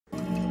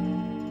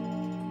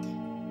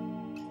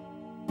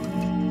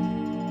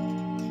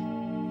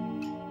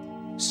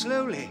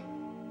slowly,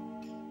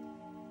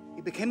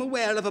 he became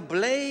aware of a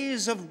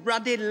blaze of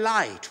ruddy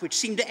light which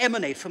seemed to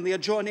emanate from the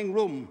adjoining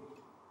room.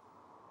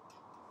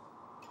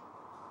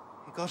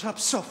 He got up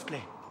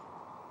softly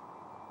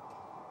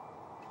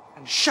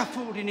and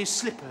shuffled in his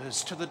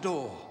slippers to the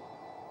door.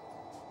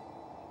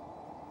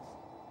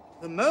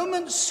 The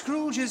moment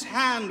Scrooge's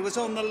hand was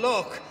on the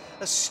lock,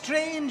 a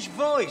strange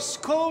voice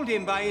called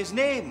him by his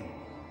name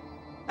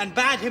and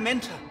bade him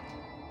enter.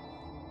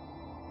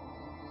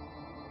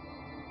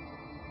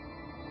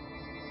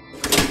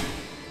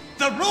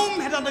 The room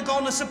had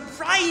undergone a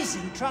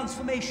surprising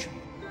transformation.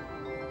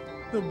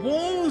 The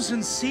walls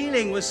and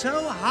ceiling were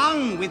so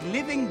hung with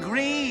living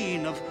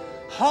green of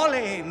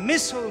holly,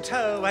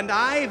 mistletoe, and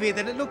ivy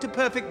that it looked a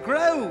perfect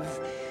grove,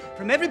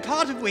 from every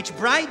part of which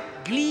bright,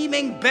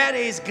 gleaming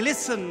berries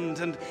glistened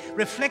and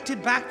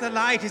reflected back the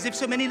light as if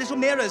so many little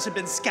mirrors had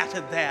been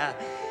scattered there.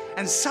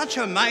 And such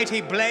a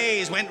mighty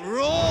blaze went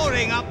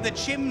roaring up the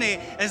chimney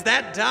as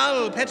that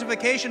dull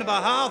petrification of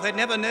a hearth had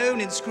never known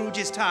in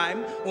Scrooge's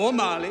time, or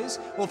Marley's,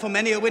 or for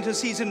many a winter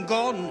season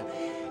gone.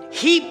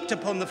 Heaped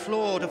upon the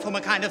floor to form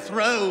a kind of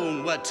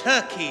throne were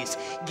turkeys,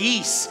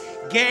 geese,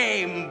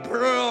 game,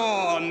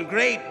 brawn,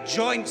 great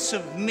joints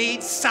of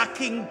meat,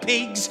 sucking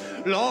pigs,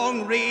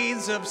 long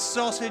wreaths of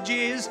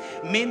sausages,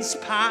 mince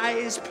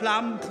pies,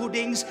 plum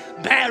puddings,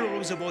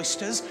 barrels of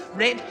oysters,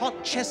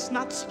 red-hot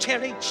chestnuts,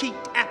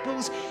 cherry-cheeked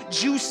apples,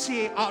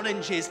 juicy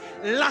oranges,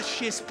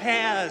 luscious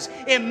pears,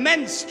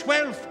 immense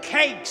 12th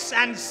cakes,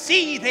 and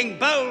seething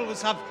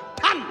bowls of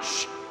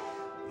punch.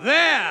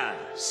 There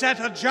sat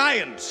a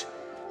giant,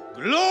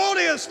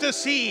 glorious to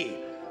see,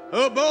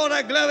 who bore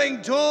a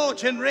glowing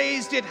torch and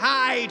raised it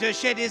high to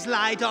shed his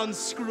light on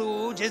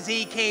Scrooge as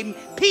he came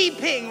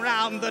peeping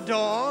round the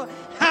door.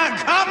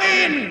 Come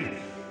in!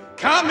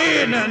 Come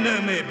in and know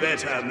me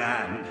better,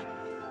 man.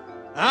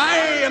 I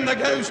am the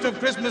ghost of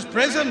Christmas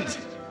present.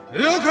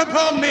 Look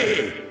upon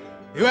me.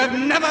 You have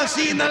never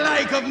seen the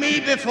like of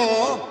me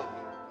before.